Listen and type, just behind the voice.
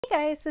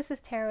Hey guys, this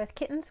is Tara with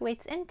Kittens,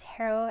 Weights, and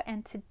Tarot,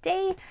 and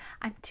today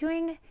I'm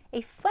doing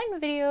a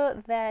fun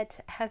video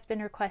that has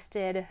been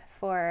requested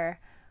for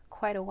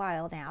quite a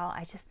while now.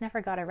 I just never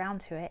got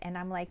around to it, and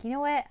I'm like, you know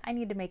what? I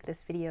need to make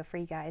this video for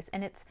you guys,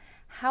 and it's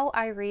how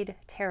I read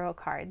tarot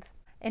cards.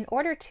 In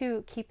order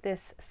to keep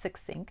this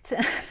succinct,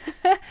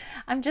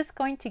 I'm just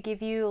going to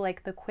give you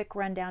like the quick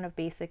rundown of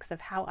basics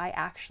of how I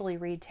actually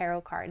read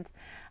tarot cards,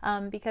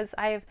 because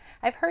I've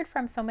heard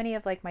from so many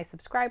of like my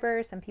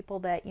subscribers and people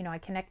that I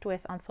connect with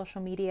on social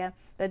media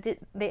that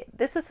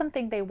this is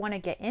something they want to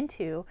get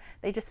into.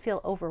 They just feel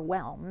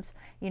overwhelmed.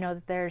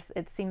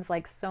 It seems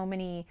like so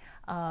many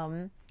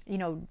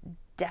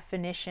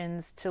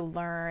definitions to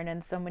learn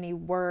and so many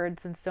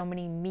words and so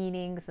many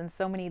meanings and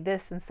so many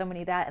this and so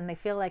many that, and they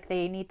feel like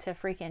they need to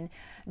freaking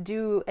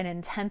do an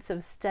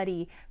intensive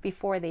study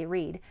before they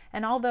read.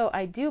 And although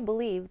I do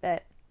believe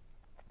that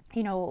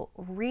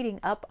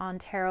reading up on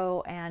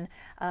tarot and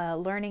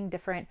learning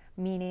different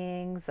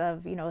meanings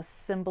of,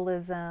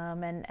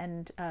 symbolism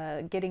and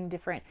getting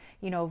different,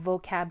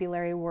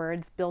 vocabulary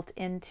words built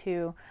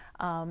into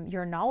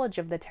your knowledge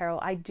of the tarot,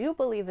 I do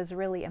believe is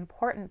really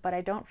important, but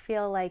I don't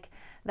feel like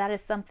that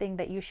is something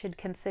that you should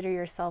consider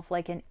yourself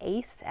like an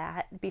ace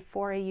at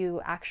before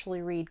you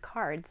actually read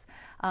cards.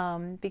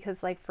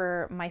 Because like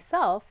for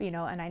myself,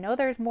 and I know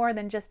there's more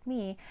than just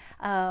me,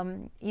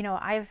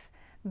 I've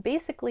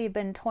basically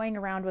been toying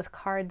around with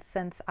cards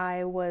since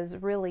I was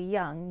really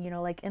young,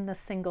 like in the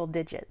single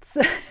digits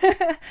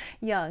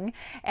young.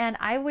 And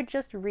I would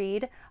just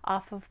read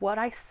off of what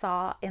I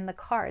saw in the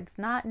cards,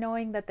 not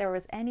knowing that there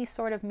was any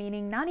sort of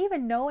meaning, not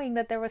even knowing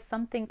that there was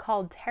something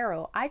called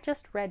tarot. I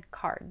just read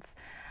cards.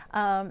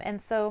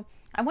 And so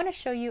I want to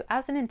show you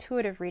as an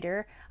intuitive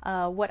reader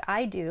what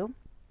I do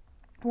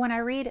when I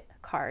read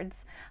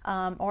cards,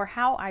 or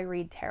how I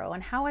read tarot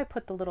and how I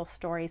put the little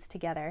stories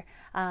together.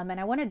 And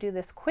I want to do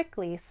this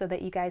quickly so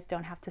that you guys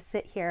don't have to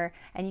sit here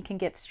and you can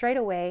get straight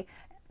away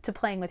to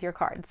playing with your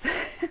cards,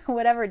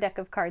 whatever deck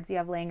of cards you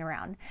have laying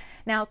around.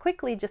 Now,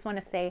 quickly, just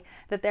want to say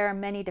that there are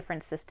many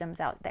different systems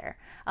out there.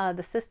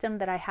 The system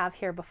that I have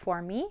here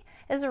before me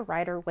is a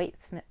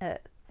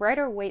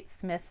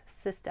Rider-Waite-Smith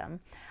system,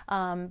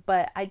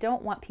 but I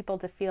don't want people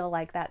to feel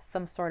like that's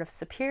some sort of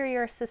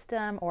superior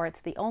system or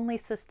it's the only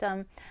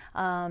system,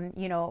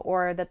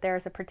 or that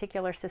there's a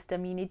particular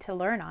system you need to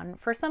learn on.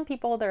 For some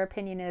people, their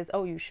opinion is,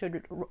 oh, you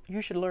should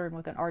learn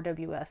with an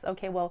RWS.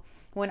 Okay, well,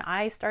 when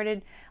I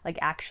started like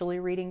actually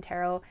reading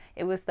tarot,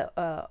 it was the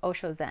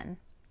Osho Zen,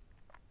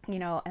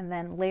 and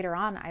then later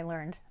on I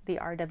learned the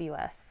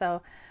RWS.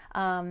 So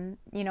and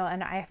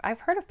I've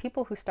heard of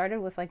people who started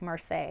with like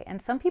Marseille,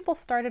 and some people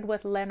started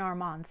with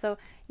Lenormand. So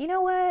you know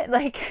what,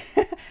 like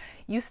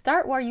you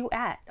start where you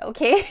at,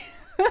 okay?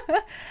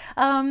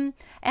 And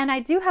I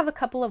do have a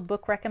couple of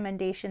book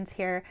recommendations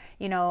here,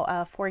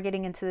 for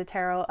getting into the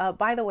tarot.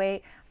 By the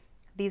way,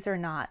 these are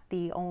not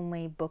the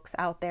only books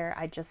out there.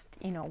 I just,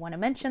 want to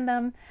mention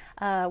them.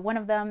 One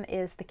of them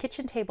is The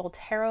Kitchen Table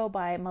Tarot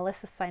by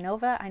Melissa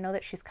Sinova. I know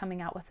that she's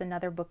coming out with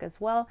another book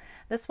as well.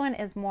 This one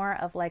is more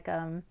of like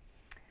a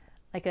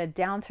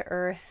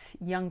down-to-earth,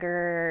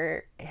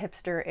 younger,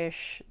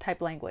 hipster-ish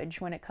type language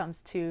when it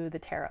comes to the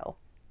tarot.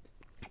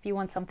 If you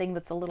want something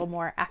that's a little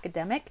more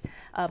academic,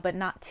 but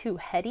not too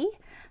heady,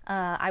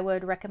 I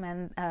would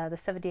recommend The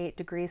 78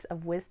 Degrees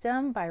of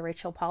Wisdom by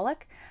Rachel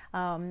Pollack.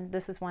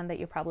 This is one that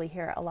you probably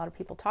hear a lot of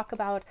people talk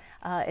about.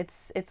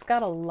 It's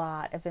got a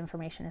lot of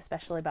information,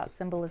 especially about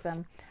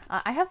symbolism.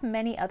 I have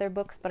many other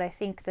books, but I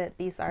think that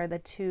these are the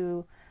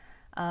two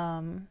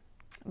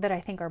that I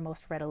think are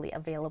most readily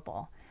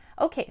available.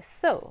 Okay,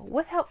 so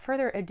without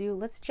further ado,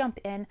 let's jump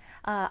in.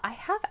 I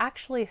have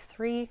actually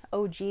 3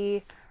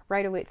 OG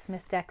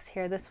Rider-Waite-Smith decks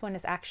here. This one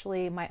is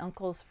actually my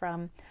uncle's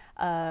from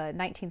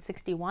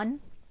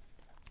 1961,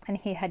 and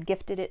he had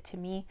gifted it to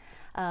me.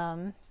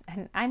 And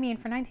I mean,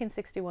 for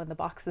 1961, the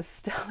box is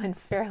still in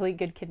fairly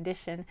good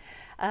condition.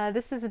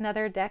 This is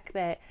another deck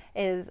that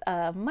is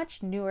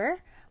much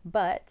newer,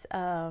 but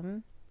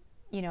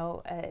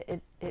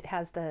it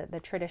has the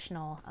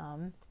traditional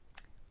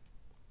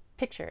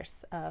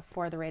pictures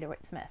for the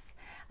Rider-Waite-Smith.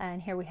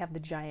 And here we have the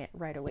giant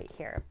Rider-Waite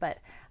here. But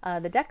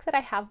the deck that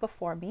I have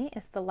before me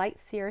is the Light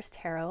Seers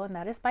Tarot, and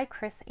that is by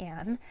Chris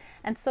Ann.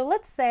 And so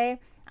let's say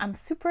I'm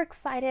super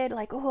excited,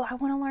 like, oh, I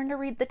want to learn to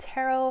read the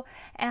tarot,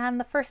 and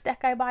the first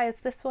deck I buy is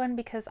this one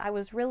because I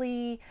was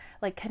really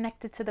like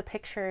connected to the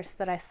pictures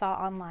that I saw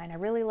online. I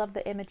really love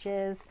the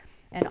images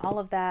and all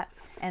of that.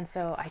 And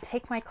so I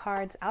take my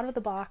cards out of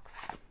the box,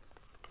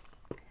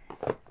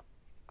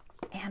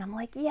 and I'm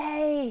like,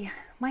 yay,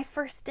 my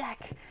first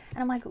deck. And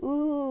I'm like,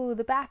 ooh,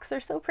 the backs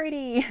are so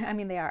pretty. I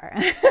mean, they are.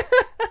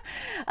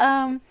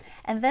 And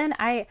then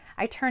I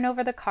turn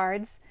over the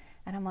cards,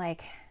 and I'm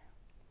like,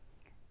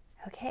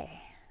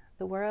 okay,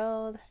 the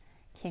World,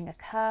 King of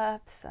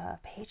Cups,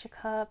 Page of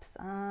Cups.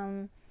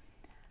 Am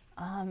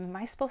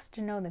I supposed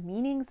to know the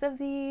meanings of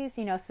these?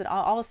 So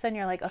all of a sudden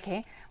you're like,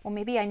 okay, well,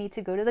 maybe I need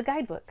to go to the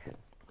guidebook.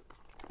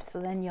 So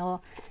then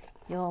you'll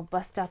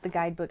bust out the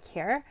guidebook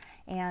here,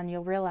 and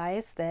you'll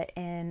realize that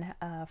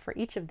for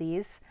each of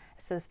these,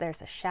 It says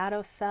there's a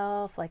shadow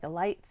self, like a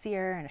light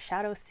seer and a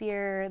shadow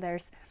seer.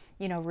 There's,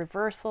 you know,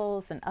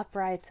 reversals and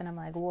uprights. And I'm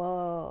like,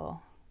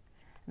 whoa,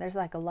 there's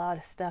like a lot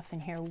of stuff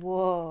in here.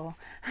 Whoa.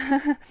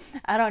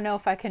 I don't know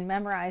if I can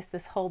memorize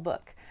this whole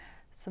book.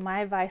 So my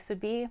advice would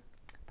be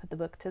put the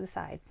book to the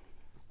side.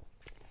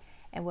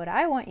 And what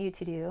I want you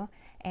to do,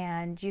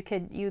 and you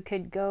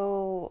could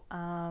go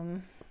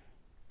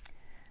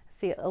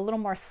see a little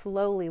more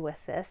slowly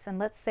with this, and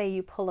let's say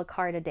you pull a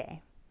card a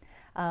day.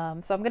 So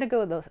I'm going to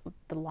go with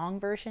the long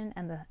version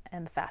and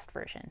the fast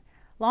version.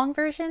 Long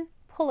version,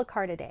 pull a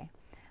card a day.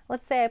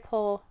 Let's say I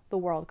pull the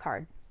world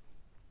card.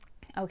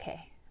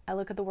 Okay, I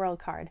look at the world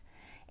card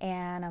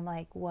and I'm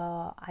like,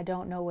 well, I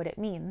don't know what it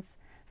means.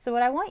 So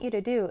what I want you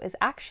to do is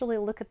actually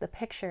look at the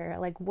picture.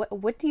 Like,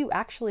 what do you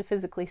actually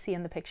physically see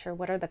in the picture?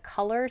 What are the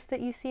colors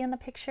that you see in the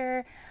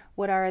picture?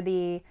 What are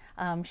the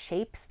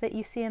shapes that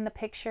you see in the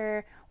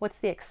picture? What's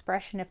the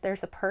expression? If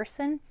there's a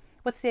person,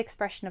 what's the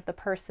expression of the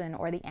person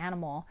or the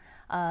animal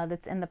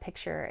that's in the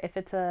picture? If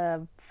it's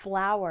a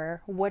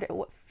flower, what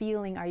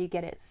feeling are you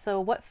getting?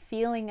 So what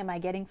feeling am I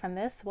getting from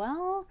this?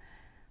 Well,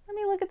 let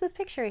me look at this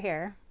picture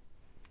here.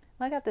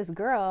 Well, I got this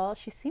girl.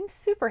 She seems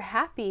super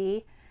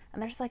happy.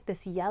 And there's like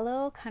this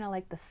yellow, kind of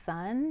like the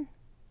sun.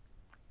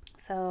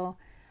 So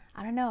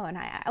I don't know. And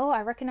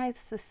I recognize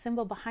the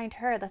symbol behind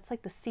her. That's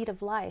like the seed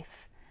of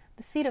life.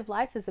 The seed of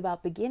life is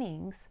about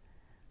beginnings.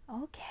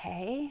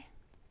 Okay.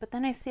 But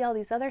then I see all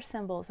these other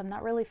symbols. I'm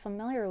not really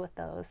familiar with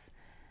those.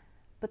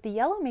 But the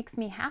yellow makes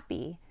me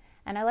happy.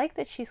 And I like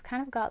that she's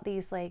kind of got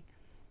these like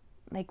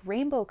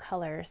rainbow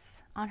colors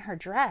on her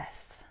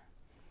dress.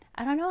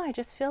 I don't know. I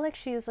just feel like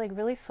she is like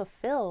really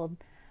fulfilled,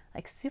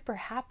 like super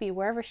happy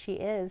wherever she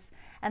is.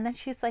 And then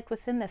she's like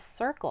within this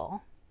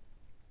circle.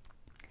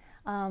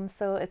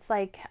 So it's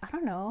like, I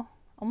don't know,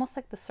 almost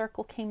like the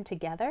circle came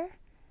together.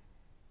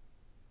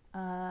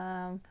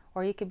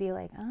 Or you could be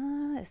like,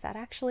 is that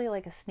actually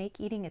like a snake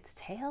eating its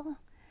tail?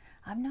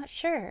 I'm not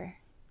sure.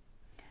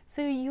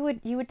 So you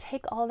would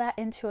take all that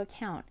into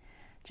account.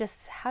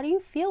 Just how do you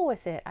feel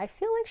with it? I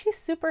feel like she's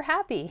super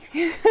happy.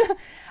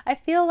 I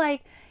feel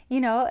like, you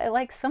know,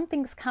 like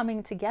something's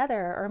coming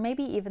together, or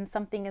maybe even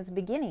something is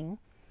beginning.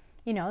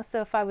 You know, so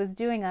if I was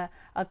doing a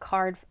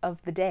card of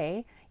the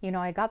day, you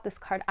know, I got this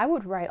card, I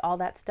would write all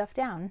that stuff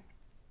down.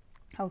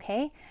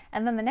 Okay.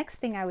 And then the next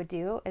thing I would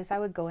do is I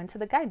would go into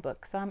the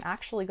guidebook. So I'm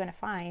actually going to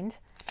find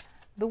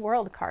the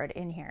world card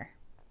in here.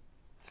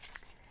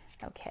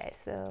 Okay.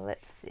 So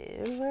let's see.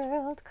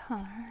 World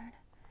card.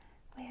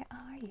 Where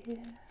are you?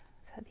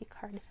 So that'd be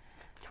card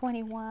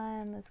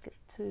 21. Let's get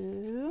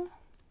to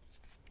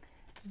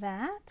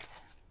that.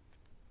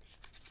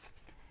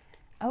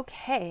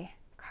 Okay.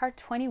 Card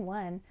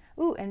 21.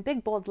 Ooh, in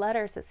big bold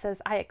letters it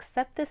says, I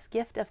accept this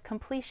gift of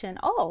completion.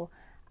 Oh,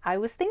 I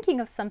was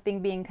thinking of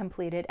something being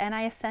completed, and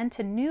I ascend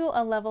to new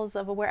levels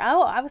of awareness.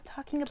 Oh, I was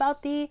talking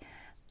about the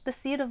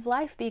seed of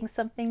life being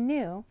something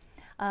new.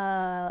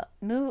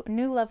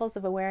 New levels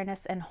of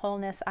awareness and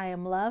wholeness. I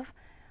am love.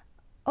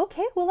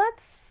 Okay, well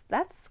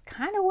that's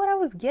kind of what I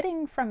was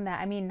getting from that.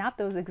 I mean, not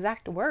those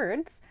exact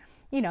words.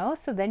 You know,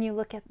 so then you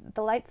look at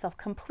the light self,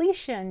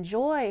 completion,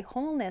 joy,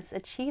 wholeness,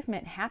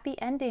 achievement,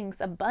 happy endings,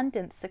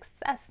 abundance,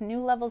 success,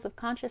 new levels of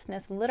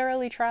consciousness,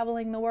 literally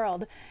traveling the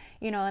world,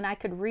 you know, and I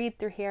could read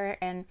through here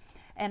and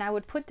I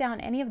would put down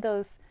any of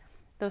those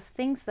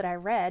things that I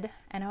read,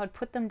 and I would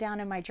put them down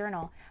in my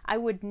journal. I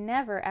would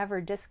never,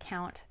 ever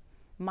discount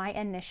my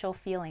initial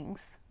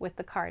feelings with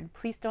the card.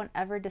 Please don't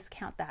ever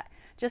discount that.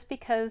 Just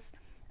because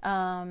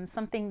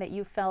something that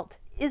you felt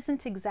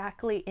isn't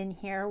exactly in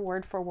here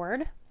word for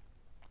word,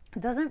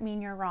 doesn't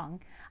mean you're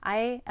wrong.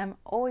 I am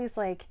always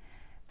like,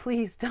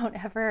 please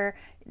don't ever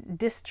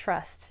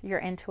distrust your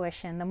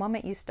intuition. The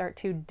moment you start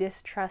to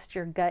distrust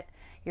your gut,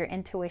 your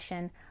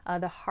intuition,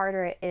 the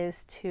harder it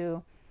is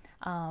to,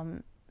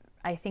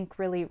 I think,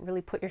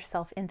 really put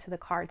yourself into the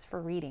cards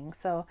for reading.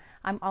 So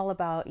I'm all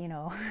about, you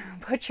know,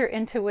 put your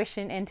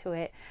intuition into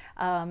it,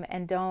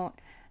 and don't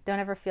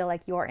ever feel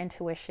like your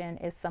intuition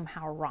is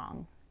somehow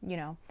wrong. You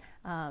know,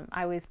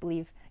 I always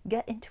believe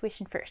get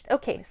intuition first.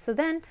 Okay, so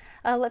then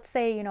let's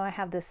say, you know, I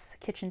have this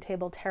kitchen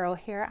table tarot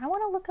here. I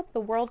want to look up the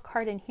world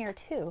card in here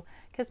too,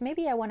 because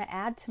maybe I want to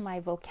add to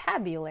my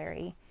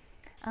vocabulary.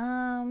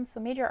 So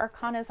major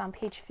arcana is on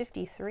page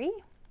 53.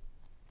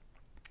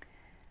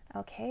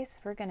 Okay, so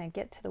we're going to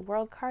get to the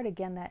world card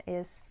again. That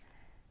is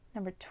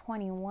number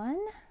 21.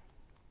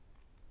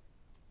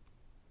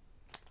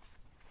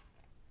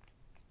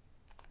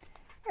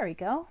 There we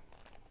go.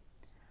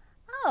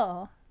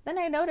 Oh, then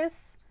I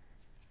notice,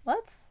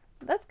 well,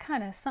 that's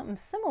kind of something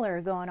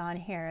similar going on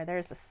here.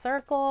 There's a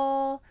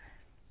circle,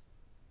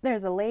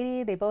 there's a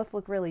lady, they both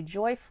look really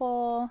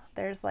joyful.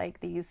 There's like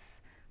these,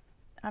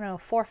 I don't know,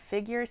 4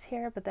 figures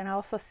here, but then I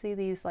also see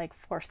these like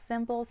 4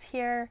 symbols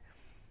here.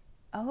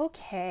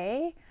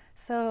 Okay,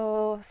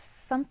 so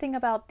something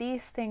about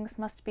these things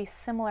must be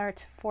similar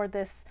for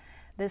this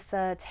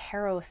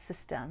tarot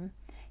system,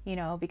 you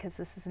know, because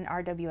this is an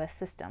RWS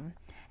system.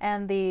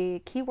 And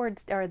the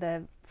keywords, or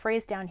the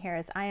phrase down here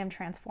is, I am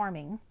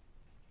transforming.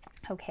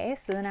 Okay,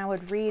 so then I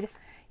would read,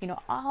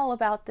 all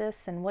about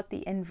this and what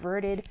the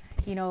inverted,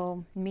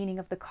 meaning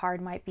of the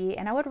card might be.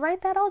 And I would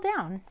write that all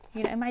down,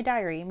 in my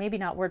diary, maybe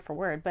not word for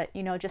word, but,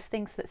 just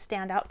things that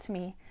stand out to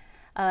me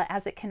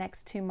as it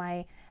connects to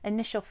my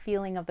initial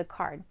feeling of the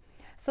card.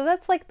 So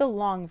that's like the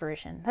long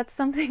version. That's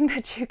something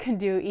that you can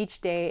do each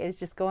day, is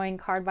just going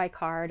card by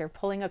card or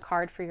pulling a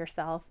card for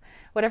yourself,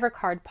 whatever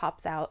card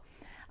pops out.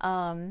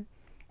 And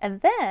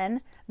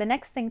then the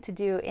next thing to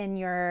do in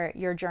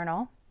your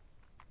journal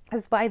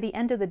is, by the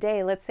end of the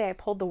day, let's say I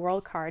pulled the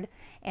World card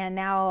and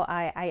now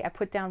I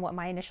put down what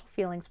my initial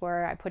feelings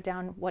were. I put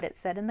down what it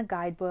said in the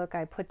guidebook.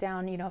 I put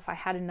down, if I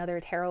had another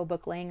tarot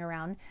book laying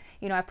around,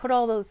 I put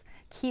all those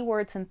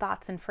keywords and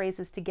thoughts and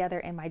phrases together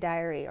in my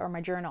diary or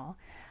my journal.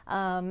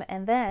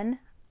 And then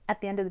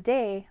at the end of the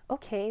day,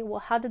 okay,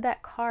 well, how did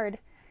that card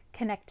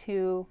connect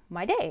to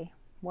my day?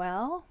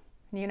 Well,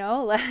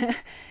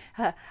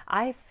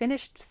 I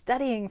finished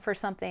studying for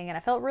something and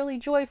I felt really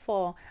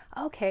joyful.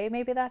 Okay,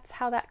 maybe that's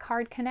how that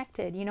card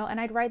connected, and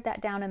I'd write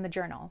that down in the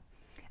journal.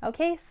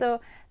 Okay,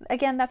 so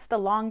again, that's the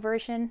long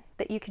version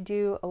that you could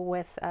do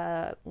with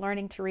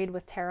learning to read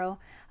with tarot,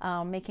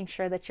 making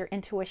sure that your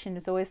intuition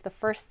is always the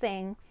first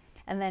thing,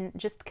 and then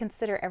just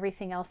consider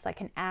everything else that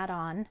can add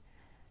on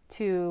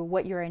to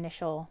what your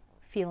initial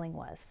feeling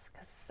was.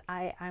 Because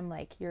I'm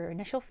like, your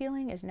initial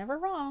feeling is never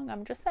wrong,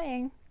 I'm just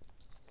saying.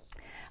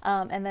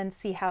 And then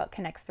see how it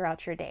connects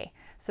throughout your day,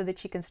 so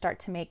that you can start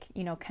to make,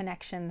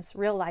 connections,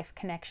 real life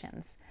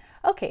connections.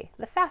 Okay,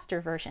 the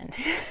faster version.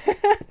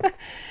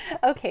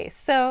 Okay,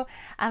 so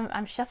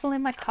I'm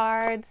shuffling my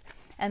cards,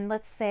 and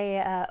let's say,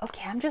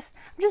 okay, I'm just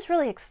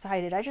really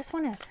excited. I just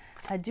want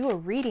to do a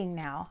reading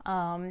now,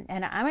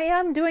 and I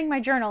am doing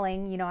my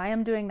journaling. I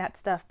am doing that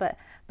stuff, but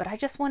I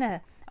just want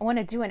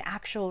to do an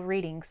actual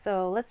reading.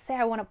 So let's say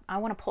I want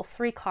to pull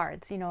 3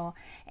 cards,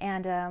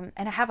 and I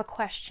have a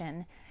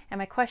question. And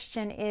my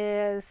question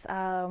is,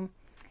 I'm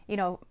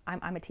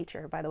a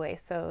teacher, by the way,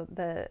 so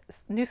the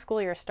new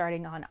school year is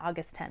starting on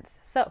August 10th.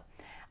 So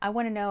I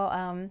want to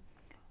know,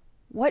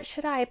 what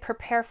should I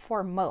prepare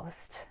for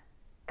most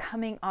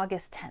coming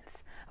August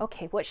 10th?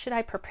 Okay, what should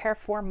I prepare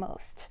for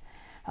most?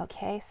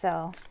 Okay,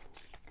 so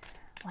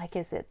like,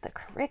 is it the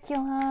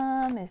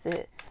curriculum? Is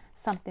it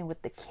something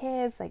with the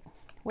kids? Like,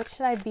 what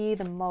should I be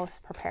the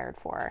most prepared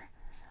for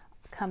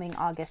coming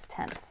August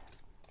 10th?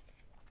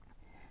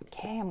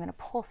 Okay, I'm going to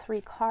pull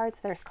 3 cards.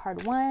 There's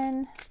card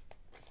 1,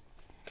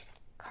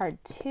 card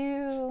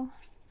 2,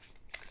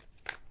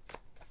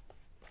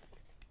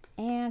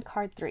 and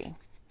card 3.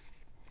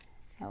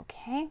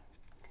 Okay,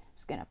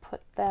 just going to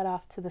put that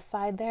off to the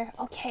side there.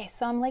 Okay,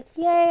 so I'm like,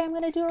 yay, I'm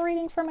going to do a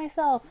reading for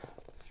myself.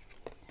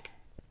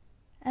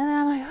 And then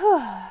I'm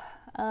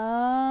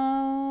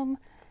like,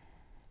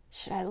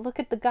 should I look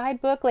at the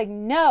guidebook? Like,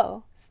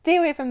 no, stay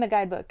away from the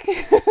guidebook.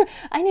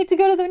 I need to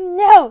go to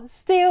no,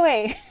 stay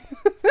away.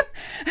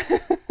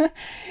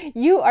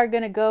 You are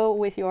going to go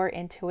with your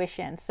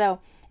intuition. So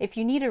if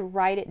you need to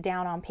write it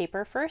down on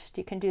paper first,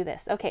 you can do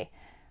this. Okay,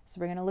 so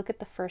we're going to look at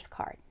the first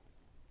card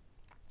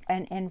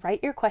and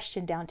write your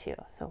question down too.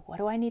 So what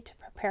do I need to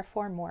prepare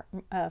for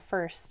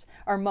first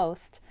or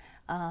most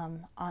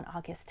on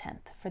August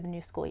 10th for the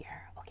new school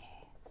year?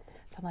 Okay,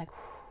 so I'm like,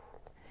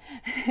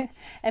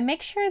 and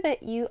make sure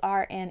that you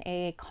are in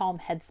a calm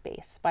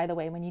headspace, by the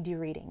way, when you do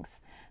readings.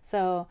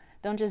 So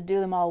don't just do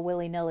them all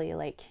willy-nilly,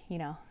 like,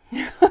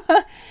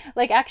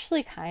 like,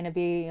 actually kind of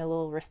be a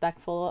little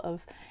respectful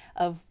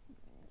of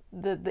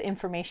the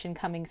information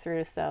coming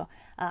through. So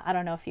I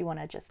don't know if you want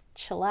to just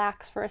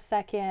chillax for a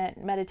second,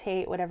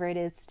 meditate, whatever it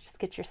is, just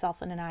get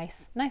yourself in a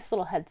nice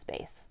little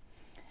headspace.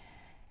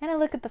 And I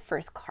look at the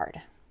first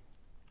card.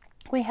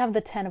 We have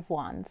the 10 of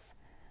Wands.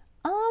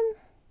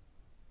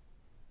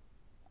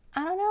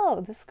 I don't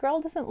know, this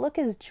girl doesn't look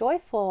as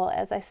joyful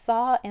as I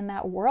saw in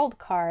that World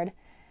card.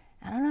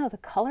 I don't know, the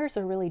colors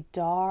are really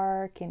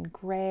dark and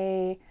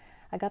gray.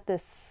 I got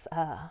this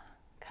kind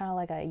of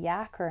like a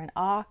yak or an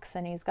ox,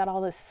 and he's got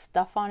all this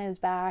stuff on his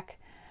back.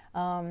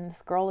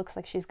 This girl looks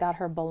like she's got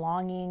her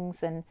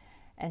belongings, and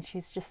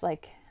she's just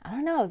like, I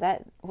don't know,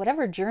 that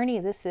whatever journey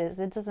this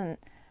is, it doesn't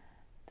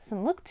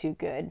look too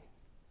good.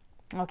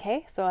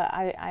 Okay, so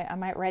I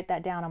might write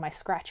that down on my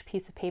scratch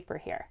piece of paper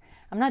here.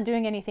 I'm not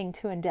doing anything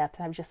too in-depth.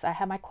 I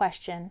have my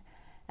question,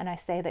 and I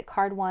say that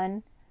card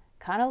 1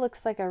 kind of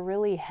looks like a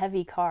really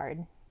heavy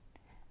card.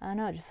 I don't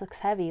know, it just looks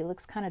heavy. It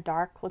looks kind of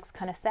dark, looks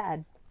kind of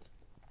sad.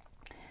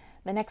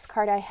 The next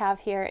card I have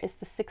here is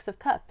the 6 of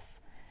Cups.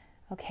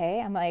 Okay,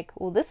 I'm like,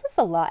 well, this is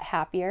a lot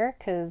happier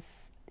because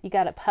you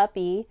got a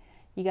puppy,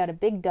 you got a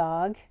big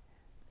dog,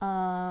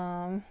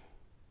 but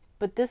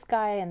this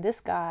guy and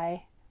this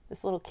guy,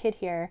 this little kid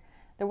here,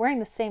 they're wearing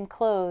the same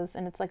clothes,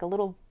 and it's like a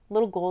little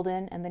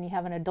golden, and then you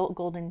have an adult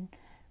golden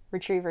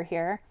retriever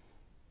here.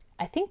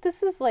 I think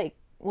this is like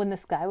when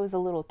this guy was a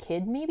little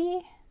kid,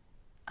 maybe?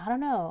 I don't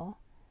know.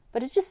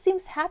 But it just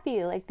seems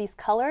happy. Like, these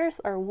colors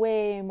are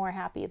way more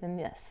happy than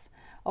this.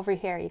 Over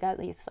here, you got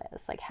this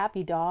like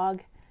happy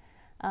dog.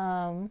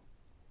 I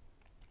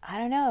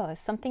don't know,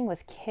 something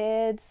with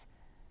kids,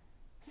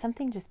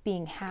 something just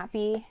being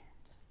happy.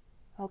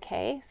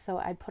 Okay, so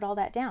I put all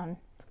that down.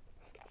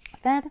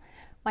 Then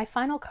my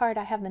final card,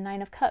 I have the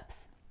Nine of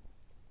Cups.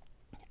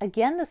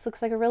 Again, this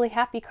looks like a really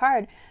happy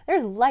card.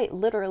 There's light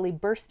literally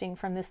bursting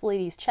from this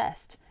lady's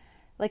chest.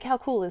 Like, how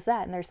cool is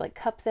that? And there's like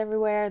cups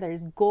everywhere.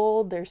 There's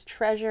gold. There's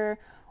treasure.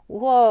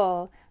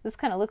 Whoa, this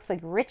kind of looks like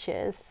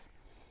riches.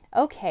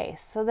 Okay,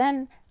 so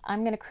then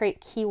I'm going to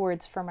create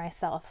keywords for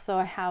myself. So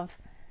I have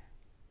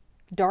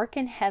dark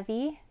and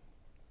heavy,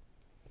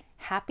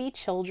 happy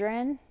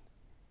children,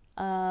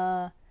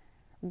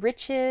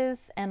 riches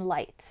and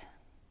light.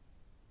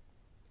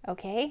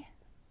 Okay?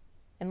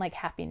 And like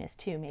happiness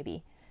too,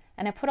 maybe.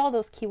 And I put all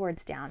those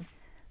keywords down.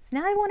 So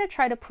now I want to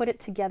try to put it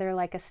together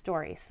like a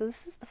story. So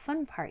this is the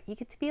fun part. You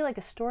get to be like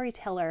a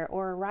storyteller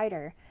or a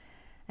writer.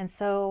 And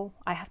so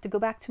I have to go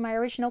back to my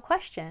original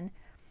question.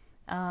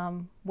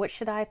 What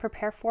should I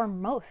prepare for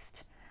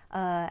most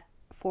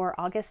for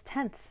August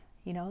 10th,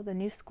 you know, the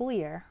new school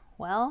year?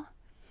 Well,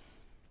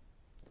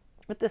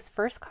 with this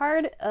first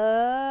card,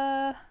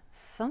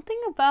 something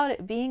about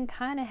it being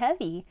kind of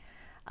heavy.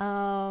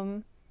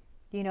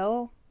 You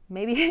know,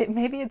 maybe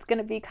it's going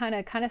to be kind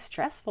of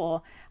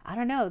stressful. I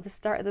don't know. This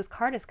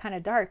card is kind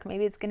of dark.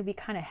 Maybe it's going to be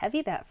kind of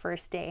heavy that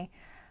first day.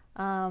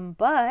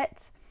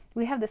 But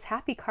we have this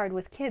happy card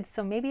with kids,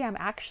 so maybe I'm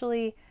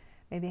actually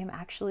going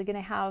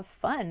to have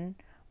fun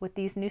with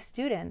these new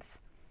students.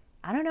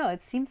 I don't know.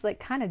 It seems like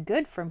kind of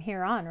good from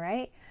here on,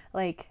 right?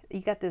 Like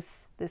you got this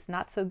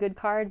not so good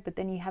card, but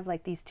then you have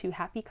like these two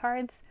happy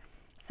cards.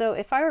 So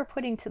if I were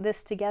putting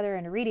this together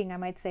in a reading, I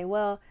might say,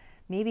 well,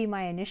 maybe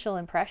my initial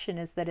impression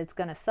is that it's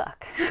gonna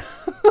suck.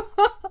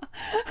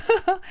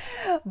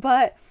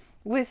 But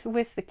with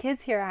the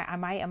kids here, I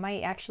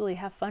might actually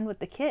have fun with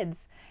the kids,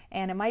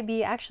 and it might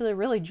be actually a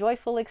really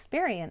joyful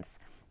experience,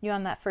 you know,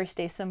 on that first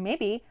day. So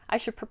maybe I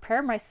should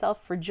prepare myself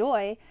for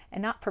joy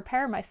and not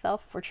prepare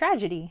myself for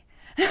tragedy.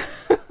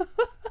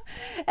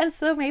 And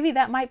so maybe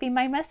that might be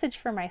my message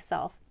for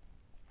myself.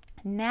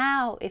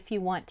 Now, if you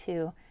want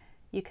to,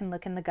 you can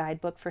look in the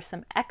guidebook for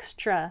some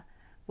extra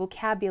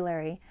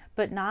vocabulary,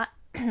 but not,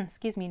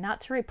 excuse me,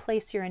 not to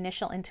replace your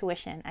initial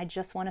intuition. I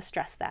just want to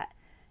stress that.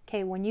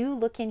 Okay, when you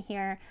look in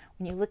here,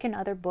 when you look in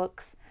other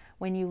books,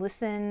 when you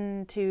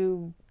listen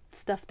to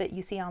stuff that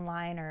you see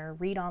online or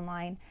read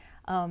online,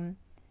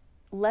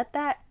 let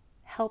that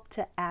help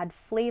to add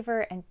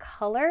flavor and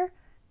color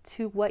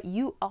to what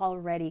you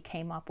already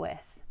came up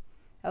with.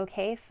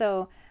 Okay,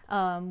 so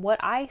what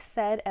I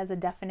said as a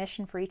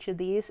definition for each of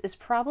these is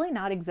probably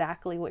not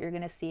exactly what you're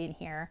going to see in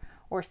here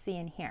or see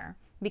in here,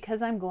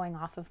 because I'm going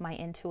off of my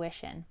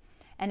intuition.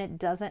 And it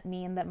doesn't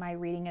mean that my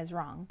reading is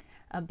wrong,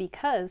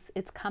 because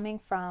it's coming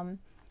from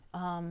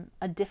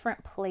a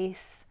different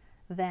place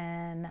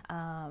than,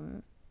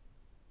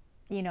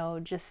 you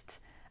know, just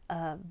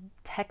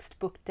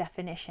textbook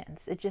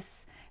definitions.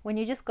 When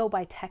you just go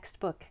by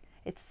textbook,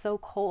 it's so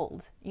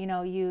cold. You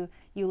know, you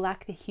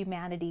lack the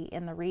humanity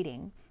in the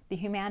reading. The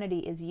humanity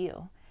is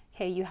you.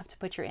 Okay, you have to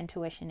put your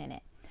intuition in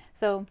it.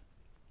 So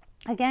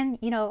again,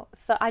 you know,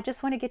 so I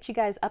just want to get you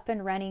guys up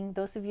and running.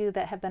 Those of you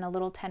that have been a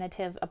little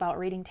tentative about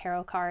reading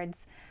tarot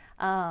cards,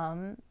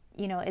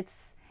 you know,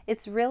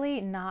 it's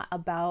really not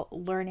about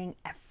learning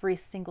every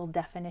single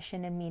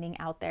definition and meaning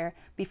out there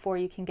before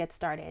you can get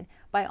started.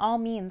 By all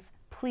means,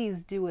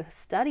 please do a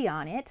study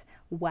on it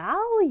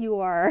while you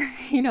are,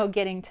 you know,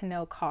 getting to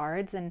know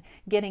cards and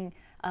getting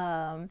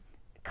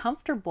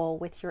comfortable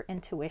with your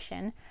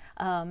intuition,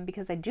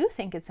 because I do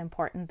think it's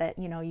important that,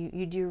 you know,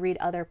 you do read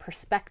other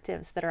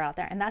perspectives that are out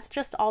there, and that's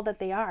just all that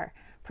they are,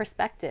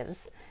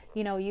 perspectives.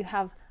 You know, you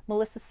have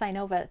Melissa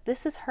Sinova,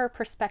 this is her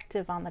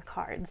perspective on the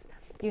cards.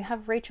 You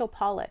have Rachel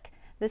Pollack,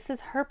 this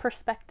is her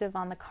perspective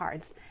on the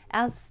cards,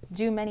 as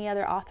do many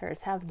other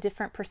authors have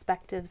different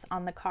perspectives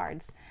on the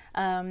cards.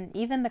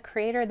 Even the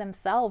creator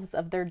themselves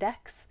of their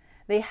decks,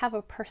 they have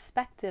a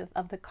perspective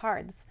of the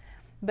cards.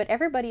 But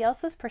everybody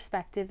else's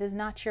perspective is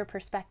not your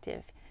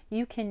perspective.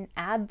 You can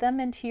add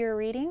them into your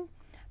reading,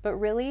 but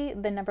really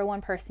the number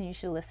one person you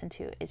should listen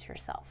to is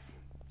yourself.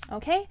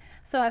 Okay,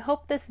 so I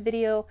hope this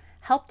video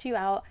helped you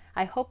out.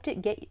 I hope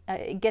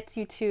it gets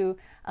you to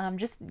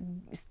just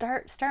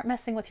start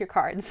messing with your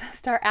cards,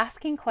 start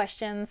asking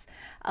questions,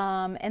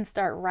 and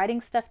start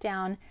writing stuff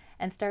down,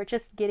 and start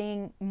just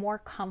getting more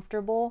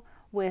comfortable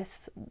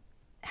with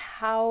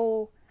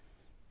how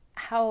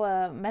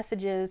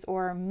messages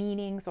or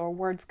meanings or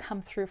words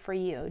come through for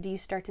you. Do you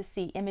start to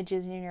see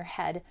images in your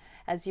head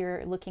as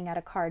you're looking at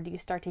a card? Do you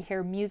start to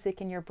hear music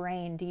in your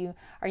brain?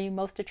 Are you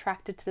most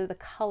attracted to the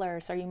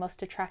colors? Are you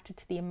most attracted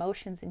to the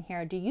emotions in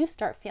here? Do you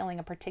start feeling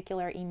a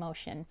particular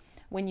emotion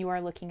when you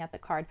are looking at the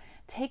card?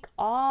 Take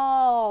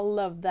all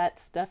of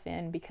that stuff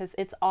in, because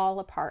it's all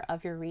a part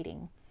of your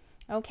reading.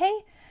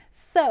 Okay,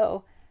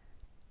 so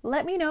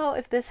let me know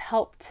if this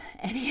helped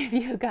any of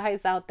you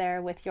guys out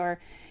there with your,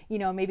 you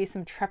know, maybe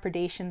some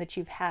trepidation that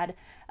you've had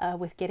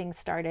with getting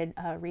started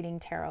reading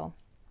tarot.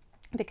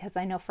 Because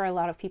I know for a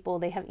lot of people,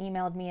 they have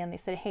emailed me and they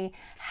said, hey,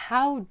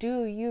 how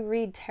do you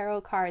read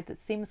tarot cards? It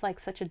seems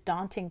like such a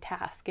daunting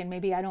task, and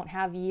maybe I don't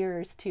have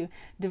years to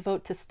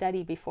devote to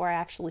study before I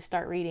actually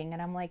start reading.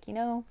 And I'm like, you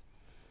know,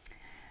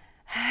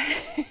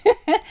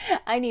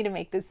 I need to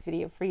make this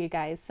video for you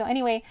guys. So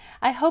anyway,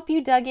 I hope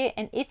you dug it,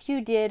 and if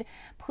you did,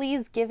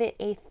 please give it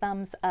a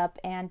thumbs up,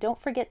 and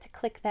don't forget to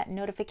click that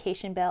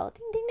notification bell,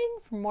 ding ding ding,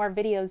 for more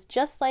videos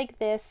just like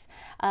this.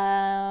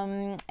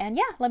 And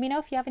yeah, let me know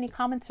if you have any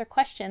comments or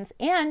questions,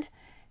 and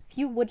if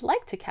you would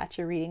like to catch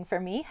a reading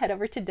from me, head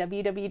over to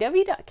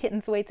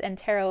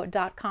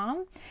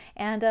www.kittensweightsandtarot.com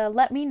and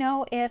let me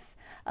know if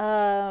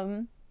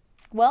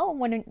well,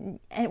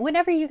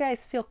 whenever you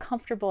guys feel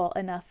comfortable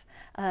enough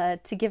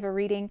to give a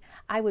reading,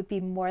 I would be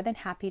more than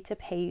happy to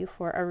pay you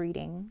for a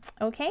reading.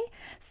 Okay,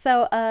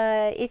 so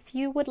if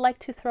you would like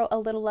to throw a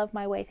little love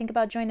my way, think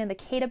about joining the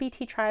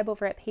KWT tribe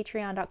over at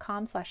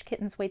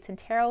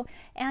patreon.com/kittensweightsandtarot.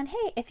 And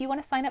hey, if you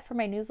want to sign up for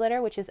my newsletter,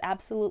 which is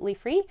absolutely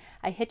free,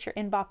 I hit your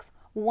inbox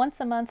once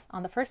a month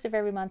on the first of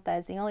every month. That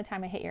is the only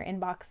time I hit your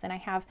inbox. And I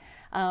have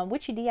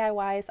witchy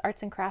DIYs,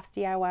 arts and crafts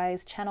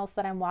DIYs, channels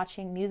that I'm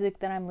watching, music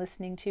that I'm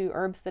listening to,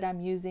 herbs that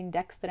I'm using,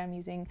 decks that I'm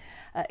using,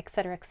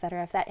 etc.,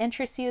 etc. If that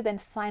interests you, then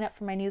sign up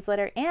for my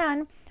newsletter.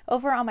 And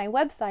over on my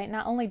website,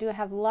 not only do I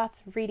have lots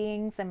of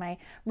readings and my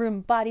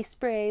room body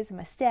sprays and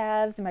my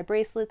staves and my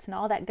bracelets and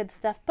all that good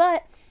stuff,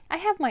 but I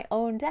have my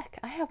own deck.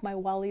 I have my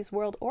Wally's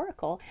World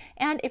Oracle.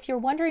 And if you're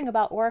wondering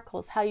about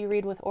oracles, how you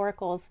read with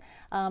oracles,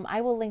 I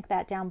will link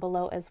that down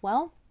below as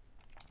well.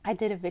 I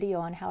did a video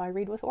on how I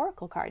read with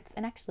oracle cards,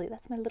 and actually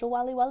that's my little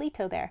Wally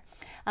Wallito there.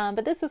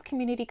 But this was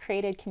community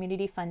created,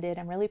 community funded.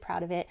 I'm really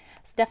proud of it.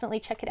 So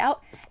definitely check it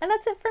out. And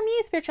that's it for me,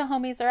 spiritual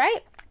homies, all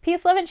right?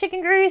 Peace, love, and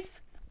chicken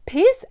grease.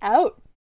 Peace out.